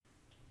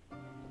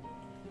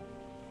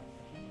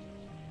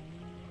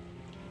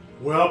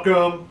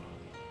Welcome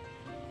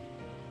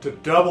to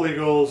Double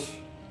Eagles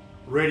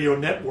Radio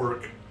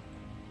Network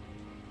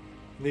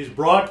and these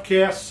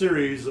broadcast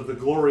series of the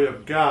glory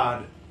of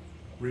God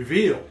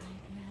revealed.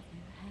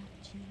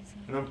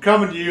 And I'm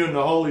coming to you in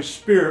the Holy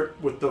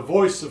Spirit with the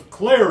voice of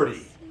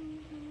clarity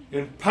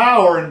and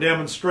power and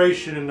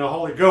demonstration in the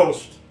Holy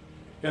Ghost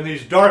in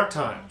these dark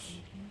times.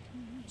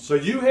 So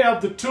you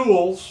have the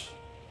tools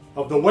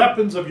of the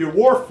weapons of your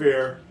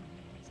warfare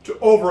to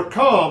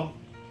overcome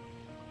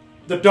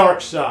the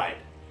dark side,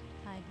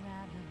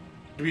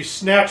 to be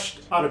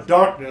snatched out of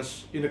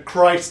darkness into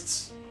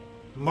Christ's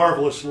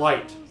marvelous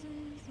light.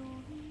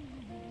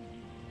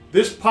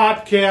 This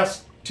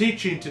podcast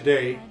teaching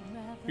today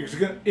is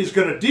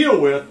going to deal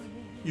with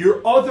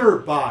your other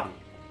body,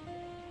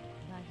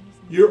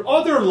 your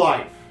other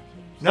life,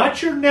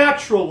 not your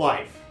natural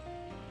life.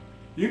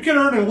 You can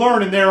earn and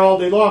learn in there all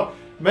day long.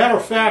 Matter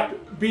of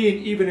fact,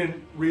 being even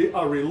in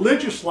a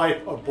religious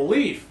life of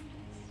belief,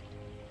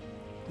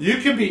 you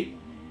can be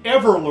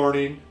ever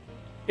learning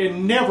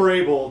and never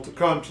able to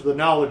come to the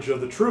knowledge of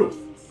the truth.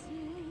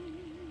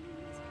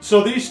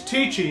 So these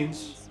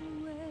teachings,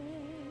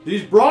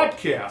 these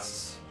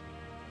broadcasts,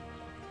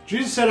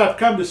 Jesus said, I've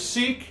come to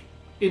seek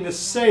and to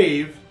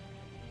save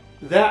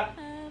that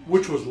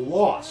which was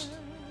lost.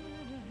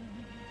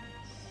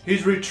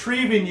 He's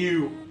retrieving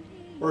you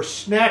or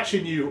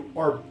snatching you,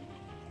 or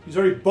He's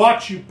already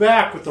bought you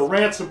back with the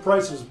ransom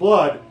price of His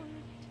blood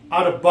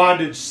out of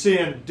bondage,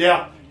 sin,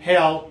 death,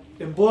 hell,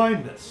 and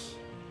blindness.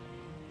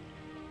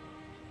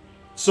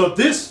 So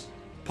this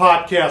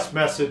podcast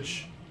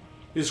message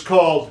is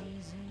called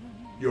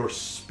Your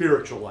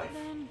Spiritual Life.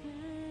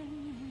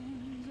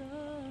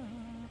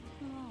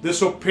 This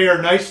will pair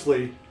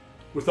nicely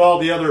with all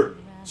the other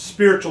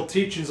spiritual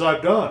teachings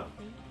I've done.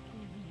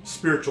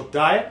 Spiritual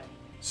diet,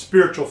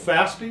 spiritual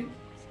fasting,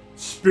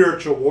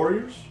 spiritual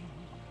warriors.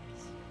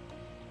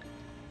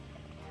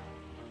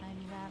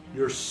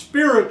 Your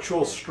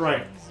spiritual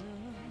strength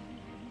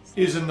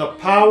is in the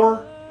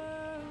power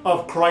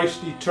of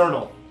Christ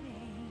eternal.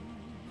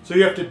 So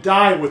you have to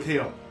die with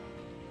Him.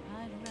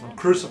 I'm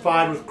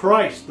crucified with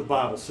Christ, the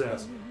Bible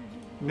says.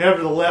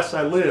 Nevertheless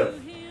I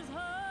live.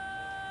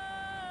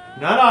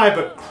 Not I,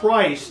 but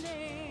Christ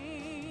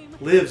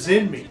lives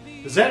in me.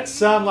 Does that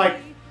sound like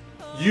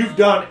you've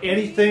done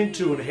anything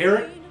to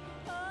inherit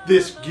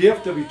this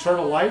gift of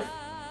eternal life,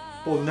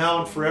 both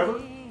now and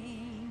forever?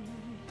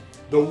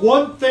 The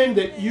one thing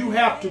that you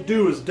have to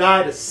do is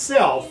die to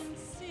self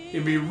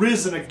and be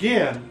risen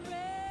again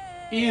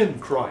in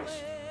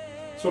Christ.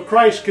 So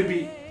Christ can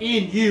be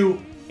in you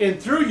and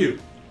through you.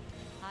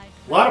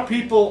 A lot of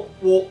people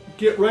will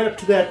get right up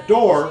to that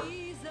door,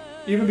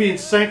 even being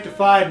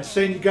sanctified and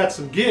saying you got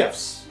some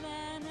gifts.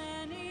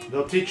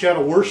 They'll teach you how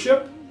to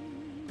worship.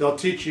 They'll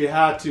teach you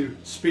how to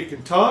speak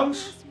in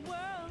tongues.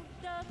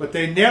 But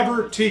they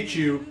never teach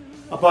you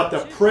about the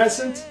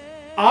present,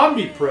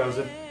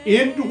 omnipresent,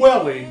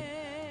 indwelling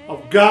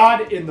of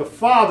God in the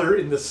Father,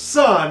 in the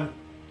Son,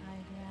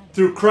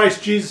 through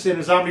Christ Jesus and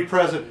His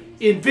omnipresent,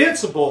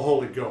 invincible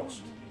Holy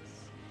Ghost.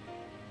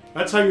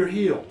 That's how you're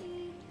healed.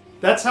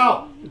 That's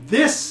how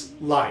this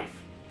life,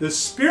 this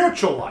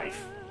spiritual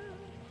life,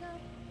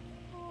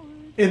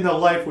 in the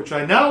life which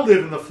I now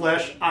live in the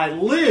flesh, I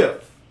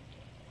live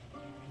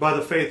by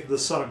the faith of the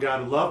Son of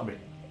God who loved me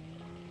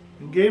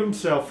and gave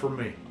Himself for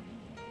me.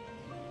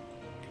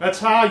 That's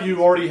how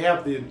you already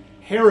have the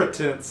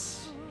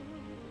inheritance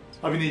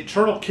of an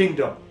eternal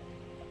kingdom.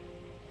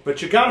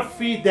 But you got to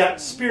feed that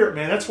spirit,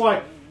 man. That's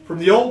why from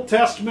the Old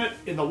Testament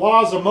in the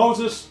laws of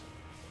Moses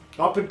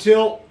up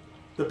until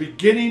the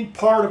beginning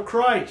part of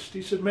Christ,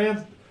 He said,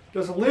 man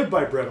doesn't live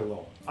by bread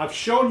alone. I've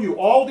shown you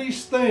all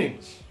these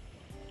things.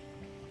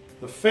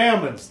 The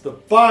famines, the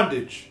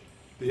bondage,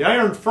 the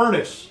iron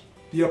furnace,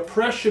 the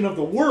oppression of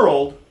the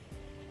world,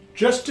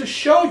 just to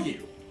show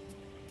you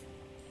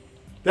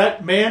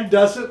that man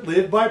doesn't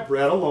live by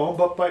bread alone,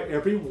 but by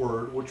every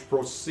word which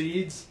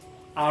proceeds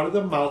out of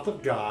the mouth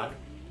of God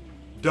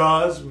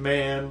does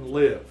man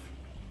live.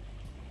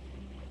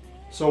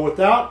 So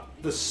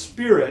without the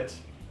Spirit,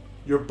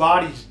 your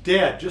body's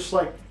dead, just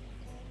like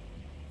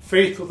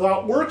faith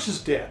without works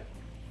is dead.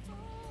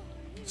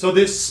 So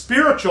this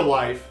spiritual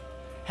life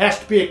has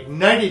to be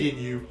ignited in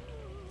you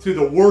through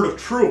the word of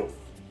truth.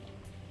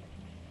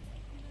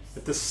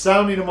 At the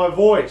sounding of my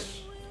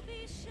voice,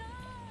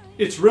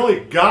 it's really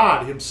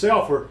God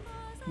Himself, or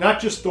not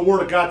just the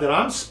word of God that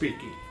I'm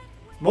speaking.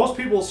 Most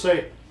people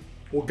say,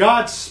 well,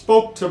 God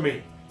spoke to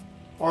me,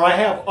 or I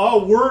have a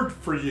word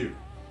for you,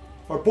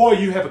 or boy,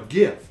 you have a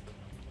gift.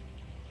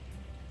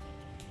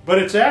 But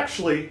it's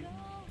actually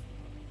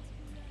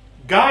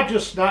God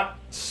just not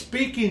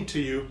speaking to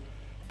you,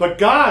 but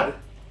God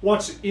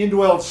wants to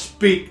indwell and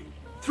speak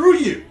through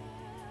you.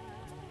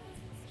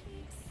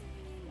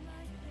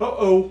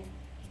 Uh-oh.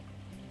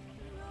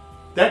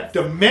 That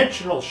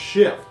dimensional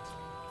shift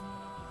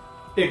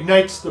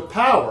ignites the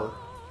power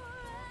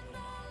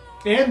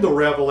and the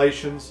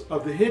revelations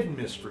of the hidden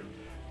mystery.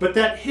 But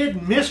that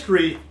hidden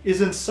mystery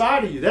is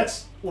inside of you.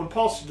 That's when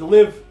Paul said to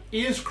live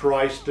is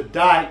Christ, to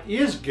die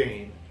is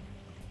gain.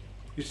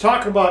 He's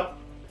talking about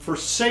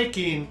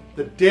forsaking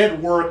the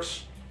dead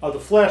works of the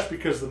flesh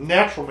because the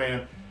natural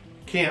man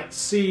can't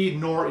see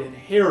nor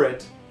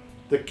inherit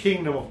the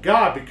kingdom of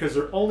God because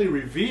they're only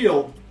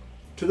revealed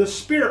to the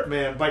spirit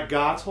man by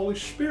God's Holy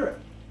Spirit.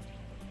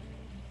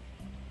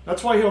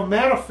 That's why he'll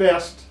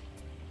manifest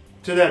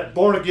to that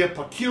born-again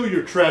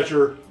peculiar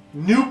treasure,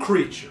 new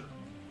creature.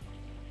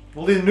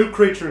 Only the new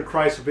creature in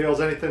Christ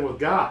avails anything with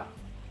God.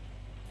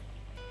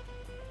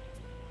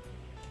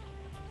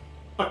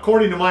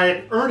 According to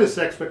my earnest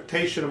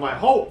expectation and my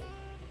hope,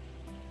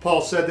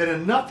 Paul said that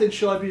in nothing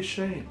shall I be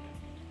ashamed,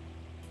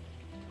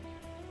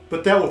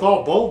 but that with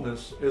all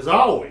boldness, as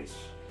always,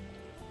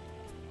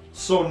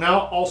 so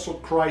now also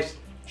Christ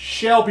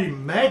shall be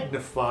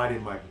magnified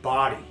in my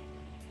body,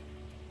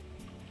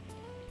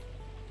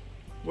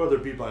 whether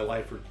it be by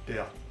life or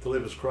death. To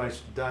live as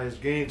Christ, to die as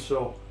gain.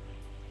 So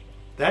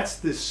that's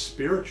this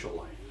spiritual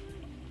life.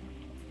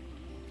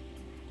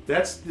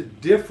 That's the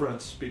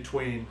difference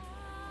between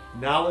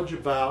knowledge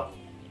about,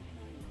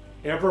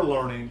 ever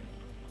learning,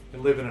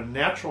 and living a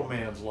natural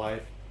man's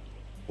life,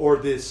 or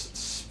this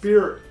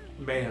spirit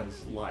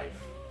man's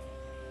life,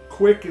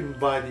 quickened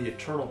by the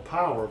eternal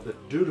power of the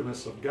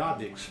dunamis of God,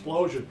 the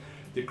explosion,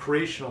 the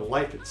creation of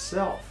life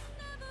itself.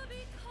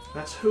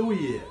 That's who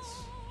he is.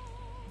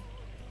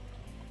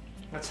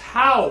 That's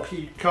how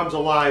he comes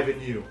alive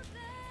in you.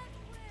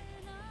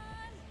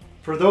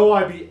 For though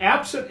I be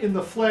absent in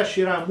the flesh,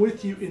 yet I'm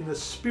with you in the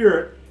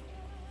spirit,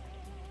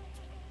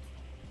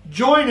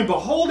 join in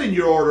beholding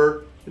your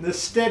order in the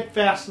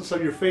steadfastness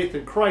of your faith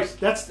in Christ.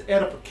 That's the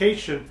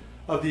edification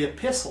of the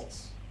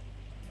epistles.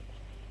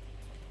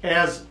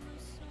 As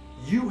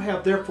you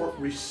have therefore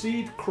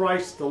received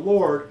Christ the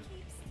Lord,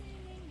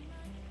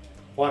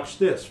 watch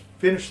this,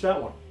 finish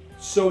that one,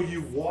 so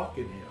you walk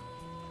in him.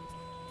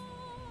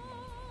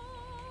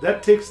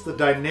 That takes the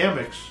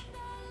dynamics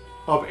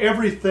of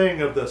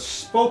everything of the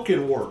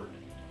spoken word,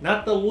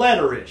 not the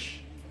letterish,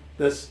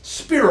 the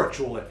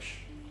spiritualish.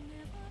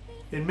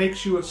 It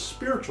makes you a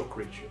spiritual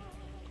creature.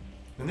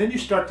 And then you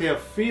start to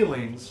have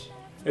feelings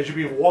as you're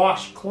being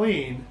washed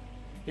clean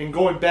and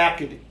going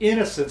back into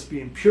innocence,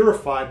 being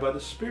purified by the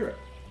Spirit.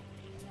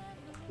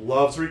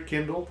 Love's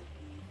rekindled.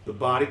 The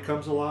body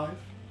comes alive.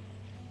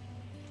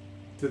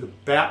 Through the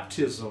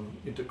baptism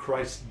into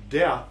Christ's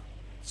death,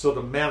 so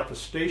the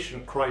manifestation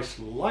of Christ's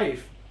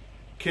life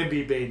can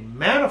be made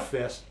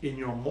manifest in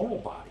your mortal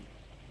body.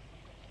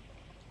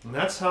 And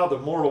that's how the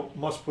mortal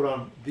must put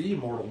on the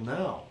immortal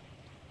now.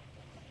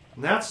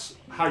 And that's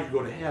how you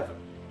go to heaven.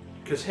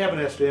 Because heaven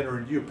has to enter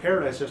in you.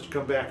 Paradise has to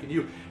come back in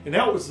you. And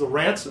that was the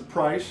ransom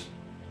price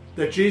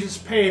that Jesus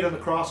paid on the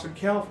cross in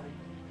Calvary.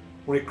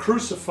 When he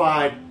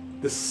crucified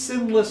the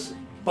sinless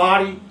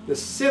body, the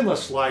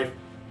sinless life,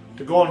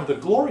 to go on to the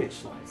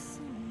glorious life.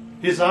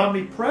 His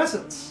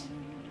omnipresence.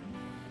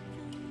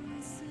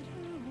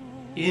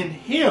 In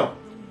him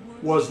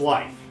was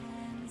life.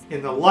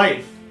 And the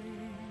life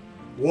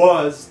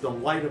was the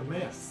light of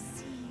men.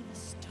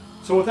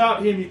 So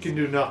without him you can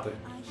do nothing.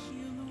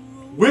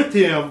 With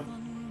him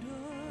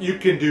you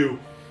can do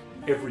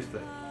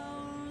everything.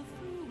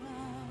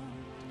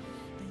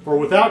 For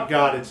without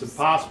God it's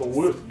impossible.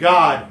 With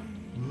God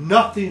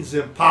nothing's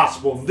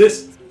impossible in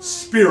this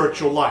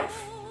spiritual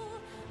life.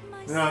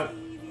 Now,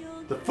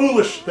 the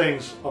foolish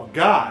things of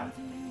God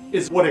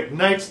is what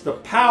ignites the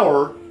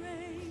power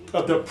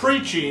of the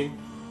preaching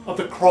of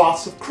the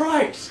cross of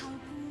Christ.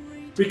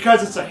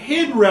 Because it's a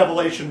hidden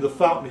revelation of the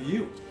fountain of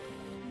youth.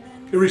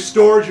 It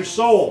restores your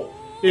soul.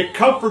 It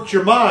comforts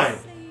your mind.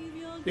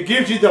 It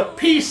gives you the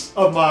peace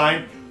of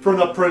mind from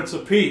the Prince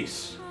of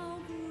Peace.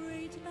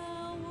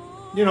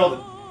 You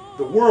know,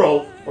 the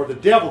world, or the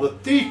devil, the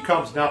thief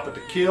comes not but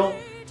to kill,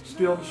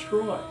 steal, and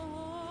destroy.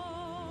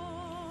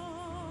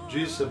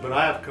 Jesus said, but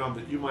I have come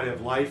that you might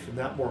have life and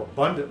that more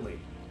abundantly.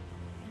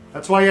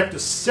 That's why you have to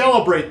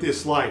celebrate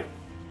this life.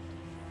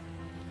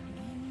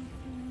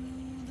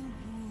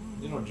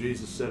 You know,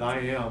 Jesus said, I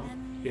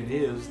am and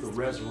is the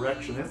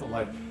resurrection and the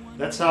life.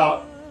 That's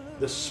how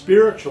the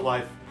spiritual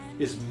life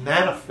is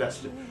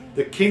manifested.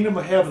 The kingdom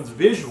of heaven's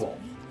visual.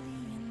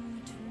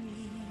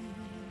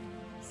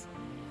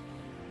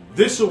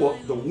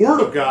 The Word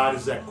of God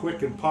is that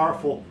quick and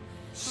powerful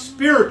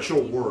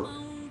spiritual Word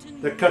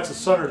that cuts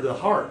asunder the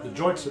heart, the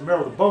joints and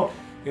marrow of the bone,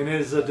 and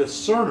is a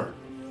discerner.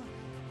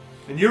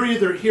 And you're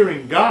either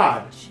hearing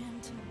God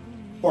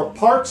or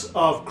parts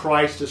of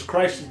Christ as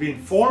Christ is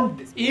being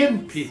formed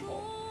in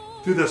people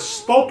through the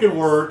spoken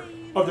word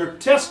of their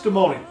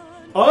testimony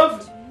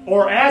of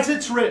or as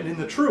it's written in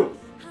the truth.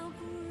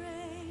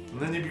 And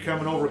then you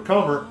become an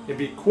overcomer and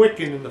be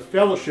quickened in the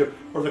fellowship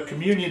or the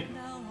communion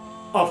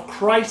of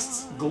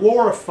Christ's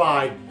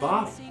glorified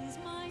body.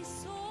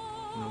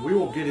 And we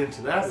will get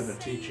into that in the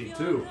teaching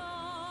too,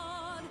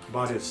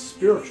 about his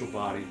spiritual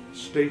body.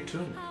 Stay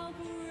tuned.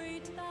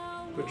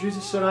 But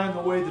Jesus said, I am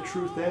the way, the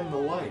truth, and the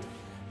life.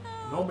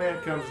 No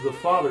man comes to the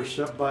Father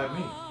except by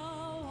me.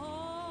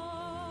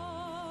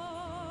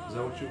 Is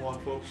that what you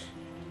want, folks?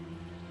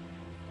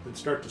 Then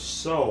start to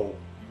sow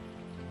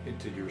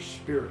into your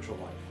spiritual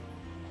life.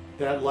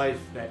 That life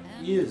that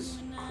is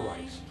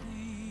Christ.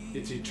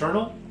 It's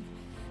eternal.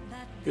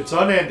 It's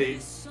unending.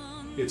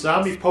 It's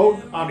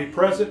omnipotent,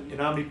 omnipresent,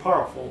 and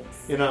omnipowerful,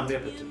 and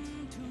omnipotent.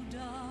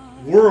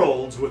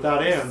 Worlds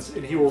without ends,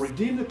 and he will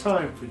redeem the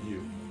time for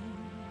you.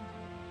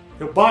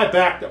 He'll buy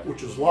back that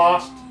which is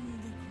lost,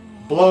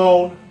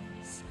 blown,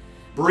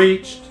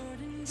 breached,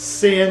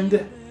 sinned.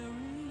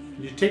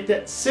 And you take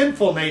that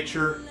sinful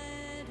nature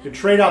and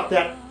trade out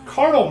that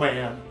carnal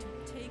man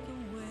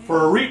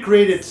for a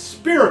recreated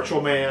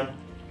spiritual man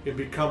and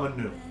become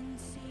anew.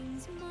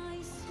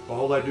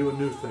 Behold, I do a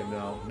new thing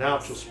now. Now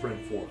it shall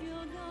spring forth.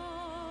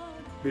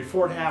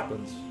 Before it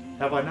happens,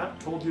 have I not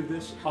told you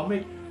this? I'll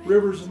make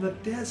rivers in the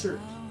desert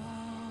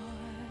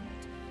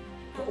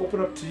to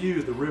open up to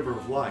you the river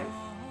of life,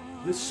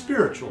 this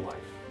spiritual life.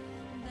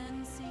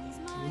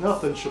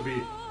 Nothing shall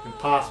be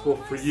impossible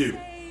for you,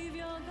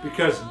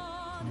 because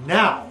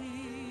now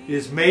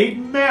is made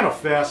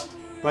manifest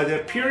by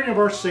the appearing of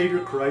our Savior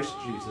Christ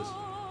Jesus,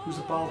 who's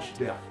abolished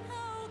death.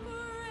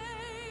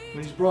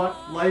 And he's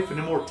brought life and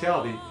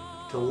immortality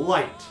to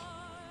light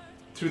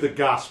through the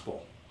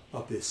gospel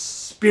of this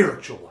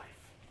spiritual life.